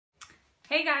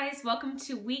Hey guys, welcome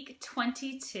to week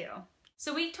 22.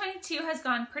 So week 22 has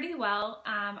gone pretty well.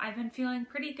 I've been feeling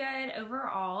pretty good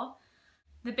overall.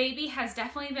 The baby has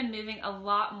definitely been moving a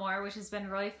lot more, which has been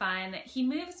really fun. He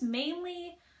moves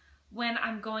mainly when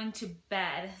I'm going to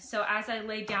bed. So as I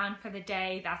lay down for the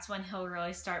day, that's when he'll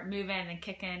really start moving and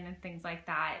kicking and things like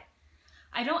that.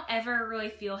 I don't ever really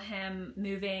feel him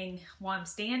moving while I'm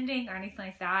standing or anything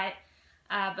like that.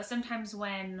 But sometimes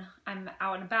when I'm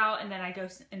out and about and then I go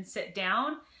and sit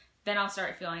down, then I'll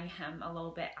start feeling him a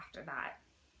little bit after that.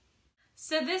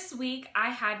 So this week I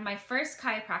had my first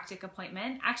chiropractic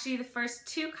appointment, actually the first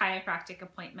two chiropractic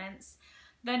appointments.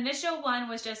 The initial one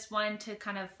was just one to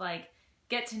kind of like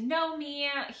get to know me.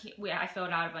 I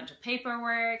filled out a bunch of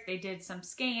paperwork, they did some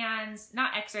scans,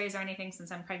 not x-rays or anything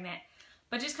since I'm pregnant,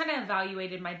 but just kind of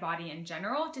evaluated my body in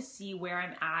general to see where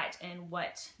I'm at and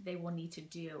what they will need to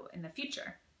do in the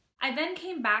future. I then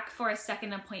came back for a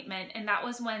second appointment, and that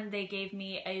was when they gave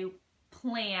me a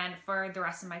plan for the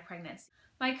rest of my pregnancy.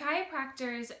 My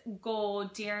chiropractor's goal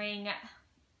during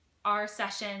our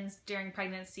sessions during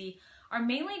pregnancy are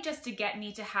mainly just to get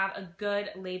me to have a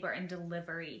good labor and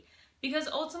delivery, because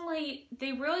ultimately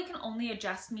they really can only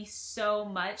adjust me so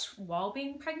much while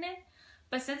being pregnant.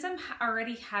 But since I'm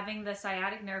already having the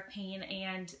sciatic nerve pain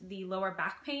and the lower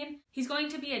back pain, he's going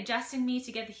to be adjusting me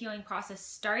to get the healing process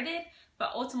started.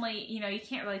 But ultimately, you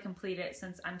can't really complete it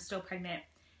since I'm still pregnant.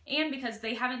 And because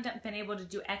they haven't been able to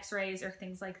do x-rays or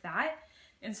things like that.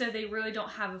 And so they really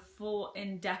don't have a full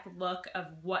in-depth look of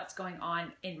what's going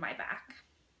on in my back.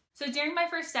 So during my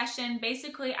first session,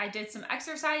 basically I did some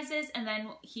exercises and then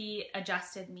he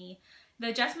adjusted me. The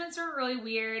adjustments were really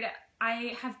weird.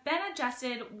 I have been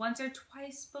adjusted once or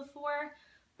twice before,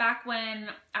 back when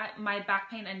my back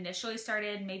pain initially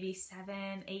started maybe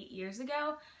 7-8 years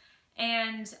ago.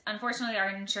 And unfortunately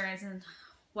our insurance and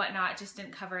whatnot just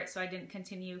didn't cover it, so I didn't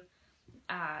continue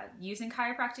using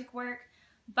chiropractic work.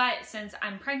 But since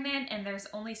I'm pregnant and there's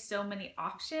only so many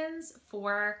options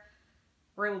for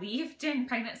relief during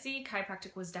pregnancy,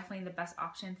 chiropractic was definitely the best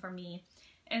option for me.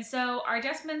 And so our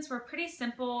adjustments were pretty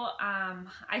simple.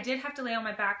 I did have to lay on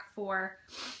my back for,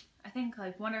 I think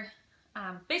like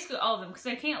basically all of them, because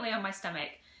I can't lay on my stomach.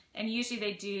 And usually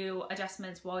they do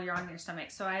adjustments while you're on your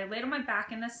stomach. So I laid on my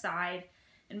back and the side,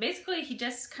 and basically he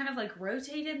just kind of like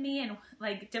rotated me in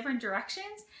like different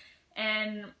directions,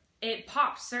 and it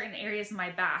popped certain areas of my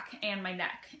back and my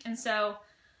neck. And so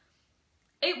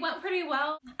it went pretty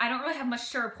well. I don't really have much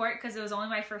to report because it was only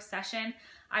my first session.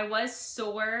 I was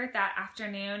sore that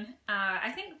afternoon.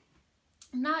 I think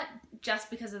not just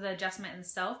because of the adjustment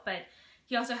itself, but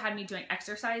he also had me doing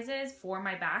exercises for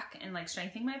my back and like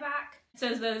strengthening my back.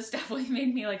 So those definitely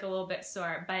made me like a little bit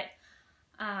sore, but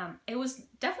it was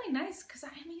definitely nice because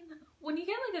I mean, when you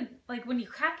get like when you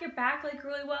crack your back like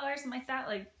really well or something like that,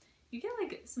 like you get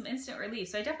like some instant relief.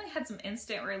 So I definitely had some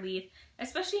instant relief,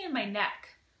 especially in my neck.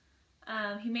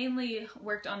 He mainly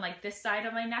worked on like this side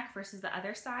of my neck versus the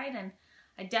other side, and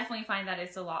I definitely find that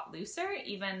it's a lot looser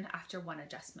even after one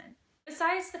adjustment.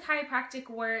 Besides the chiropractic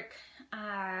work,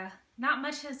 not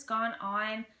much has gone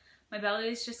on. My belly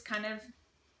is just kind of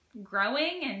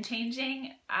growing and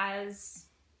changing as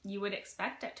you would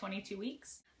expect at 22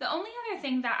 weeks. The only other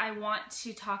thing that I want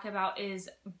to talk about is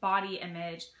body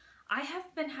image. I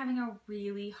have been having a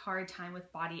really hard time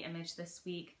with body image this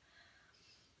week.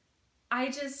 I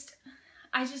just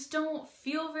don't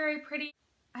feel very pretty.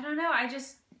 I don't know, I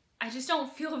just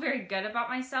don't feel very good about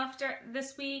myself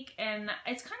this week, and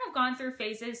it's kind of gone through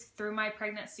phases through my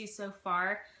pregnancy so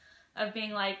far of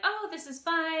being like, oh, this is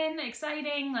fun,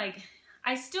 exciting, like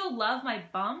I still love my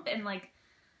bump and like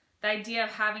the idea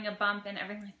of having a bump and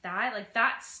everything like that, like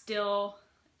that's still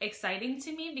exciting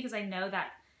to me because I know that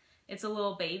it's a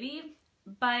little baby,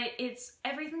 but it's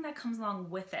everything that comes along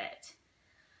with it.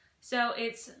 So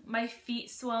it's my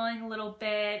feet swelling a little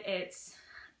bit, it's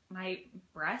my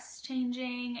breasts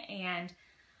changing and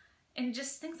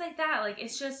just things like that. Like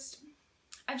it's just,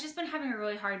 I've just been having a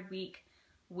really hard week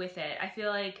with it. I feel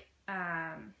like,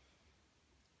 I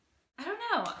don't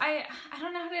know. I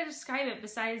don't know how to describe it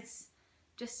besides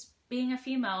just being a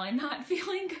female and not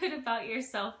feeling good about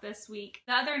yourself this week.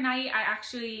 The other night I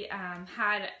actually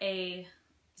had a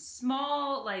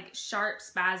small like sharp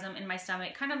spasm in my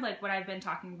stomach, kind of like what I've been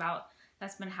talking about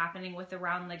that's been happening with the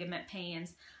round ligament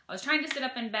pains. I was trying to sit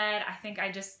up in bed. I think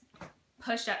I just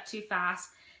pushed up too fast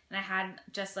and I had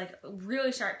just like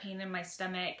really sharp pain in my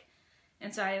stomach.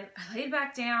 And so I laid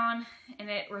back down and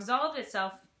it resolved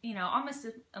itself, almost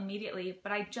immediately,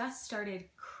 but I just started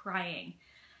crying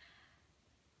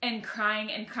and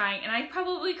crying and crying. And I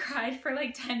probably cried for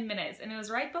like 10 minutes, and it was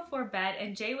right before bed,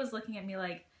 and Jay was looking at me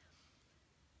like,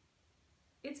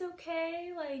 it's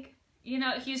okay. Like, you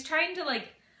know, he was trying to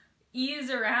like ease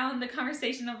around the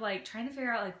conversation of like trying to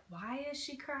figure out like, why is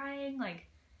she crying? Like,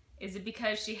 is it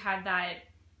because she had that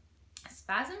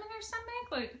spasm in her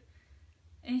stomach? Like,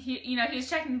 and he, you know, he was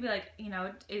checking to be like, you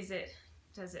know,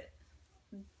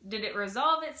 did it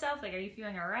resolve itself? Like, are you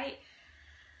feeling all right?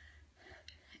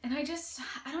 And I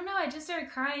don't know, I just started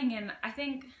crying, and I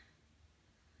think,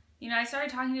 you know, I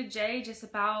started talking to Jay just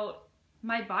about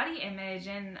my body image,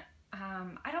 and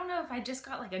I don't know if I just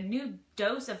got like a new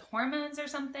dose of hormones or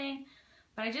something,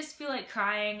 but I just feel like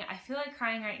crying. I feel like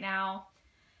crying right now.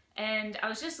 And I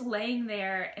was just laying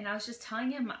there and I was just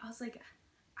telling him, I was like,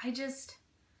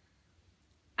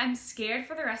 I'm scared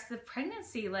for the rest of the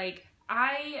pregnancy. Like,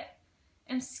 I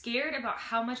am scared about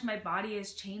how much my body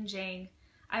is changing.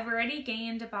 I've already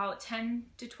gained about 10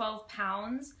 to 12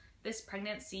 pounds this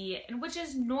pregnancy, and which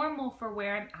is normal for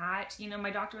where I'm at. You know,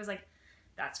 my doctor was like,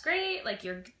 that's great. Like,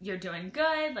 you're doing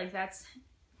good. Like, that's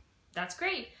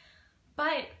great.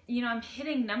 But, you know, I'm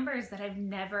hitting numbers that I've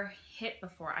never hit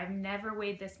before. I've never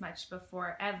weighed this much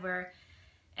before, ever.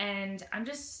 And I'm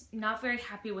just not very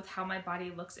happy with how my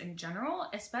body looks in general,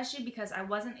 especially because I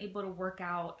wasn't able to work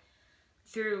out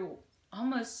through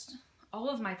almost all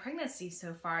of my pregnancy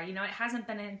so far. You know, it hasn't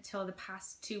been until the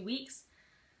past 2 weeks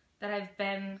that I've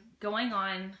been going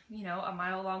on, you know, a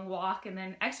mile-long walk and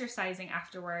then exercising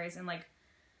afterwards and, like,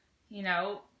 you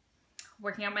know,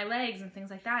 working out my legs and things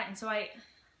like that. And so I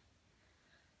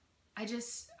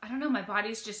don't know, my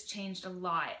body's just changed a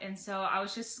lot. And so I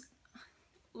was just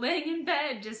laying in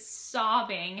bed just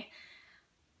sobbing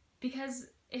because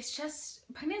it's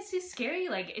just, pregnancy is scary.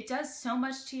 Like, it does so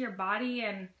much to your body,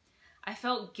 and I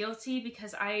felt guilty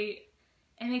because I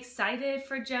am excited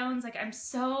for Jones. Like, I'm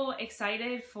so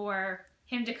excited for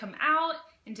him to come out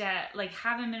and to like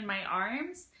have him in my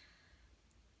arms.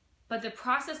 But the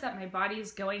process that my body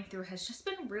is going through has just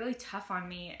been really tough on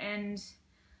me, and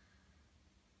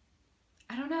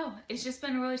I don't know, it's just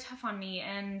been really tough on me,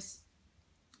 and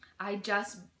I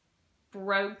just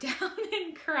broke down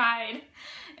and cried.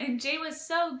 And Jay was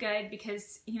so good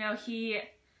because, you know, he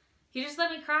just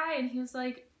let me cry, and he was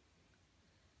like,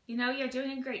 you know, you're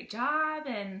doing a great job,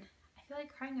 and I feel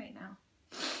like crying right now.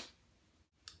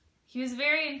 He was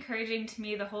very encouraging to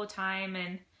me the whole time,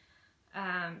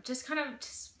 and just kind of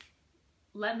just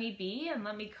let me be and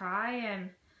let me cry, and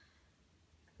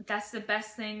that's the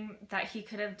best thing that he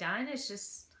could have done, is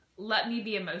just let me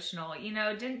be emotional. You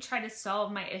know, didn't try to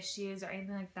solve my issues or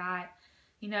anything like that.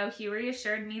 You know, he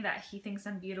reassured me that he thinks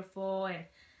I'm beautiful and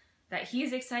that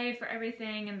he's excited for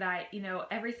everything, and that, you know,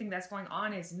 everything that's going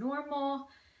on is normal.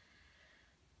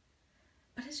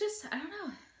 But it's just, I don't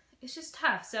know, it's just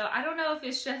tough. So I don't know if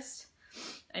it's just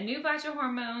a new batch of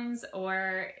hormones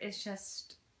or it's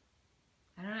just,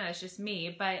 I don't know, it's just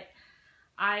me. But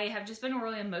I have just been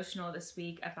really emotional this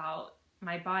week about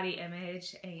my body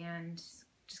image and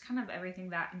just kind of everything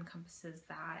that encompasses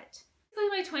that.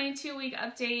 Basically my 22-week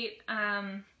update.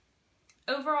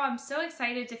 Overall, I'm so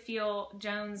excited to feel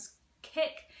Jones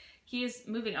kick. He is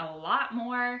moving a lot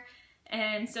more,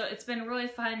 and so it's been really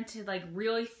fun to like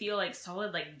really feel like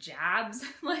solid like jabs,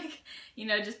 like, you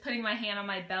know, just putting my hand on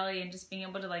my belly and just being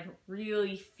able to like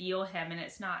really feel him, and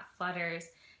it's not flutters.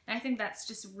 And I think that's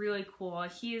just really cool.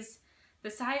 He's the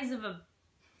size of a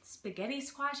spaghetti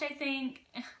squash, I think,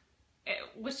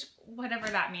 which, whatever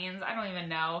that means, I don't even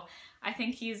know. I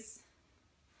think he's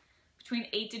between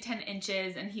 8 to 10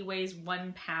 inches and he weighs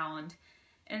 1 pound.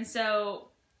 And so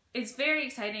it's very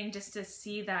exciting just to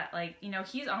see that, like, you know,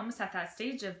 he's almost at that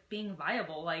stage of being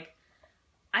viable. Like,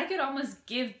 I could almost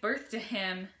give birth to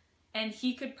him and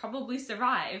he could probably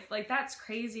survive. Like, that's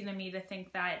crazy to me to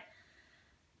think that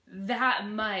that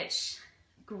much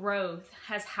growth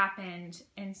has happened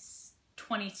in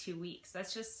 22 weeks.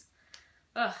 That's just,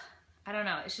 ugh, I don't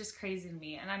know. It's just crazy to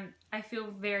me. And I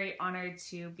feel very honored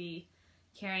to be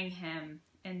carrying him.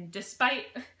 And despite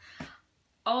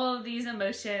all of these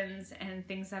emotions and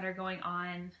things that are going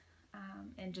on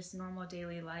in just normal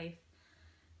daily life,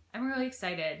 I'm really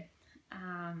excited.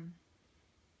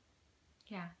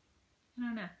 Yeah, I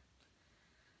don't know.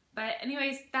 But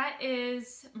anyways, that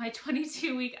is my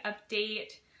 22-week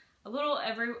update.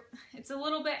 It's a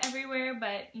little bit everywhere,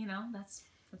 but you know, that's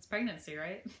pregnancy,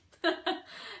 right?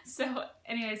 So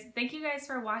anyways, thank you guys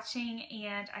for watching,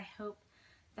 and I hope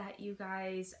that you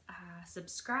guys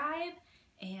subscribe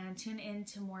and tune in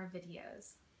to more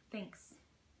videos. Thanks.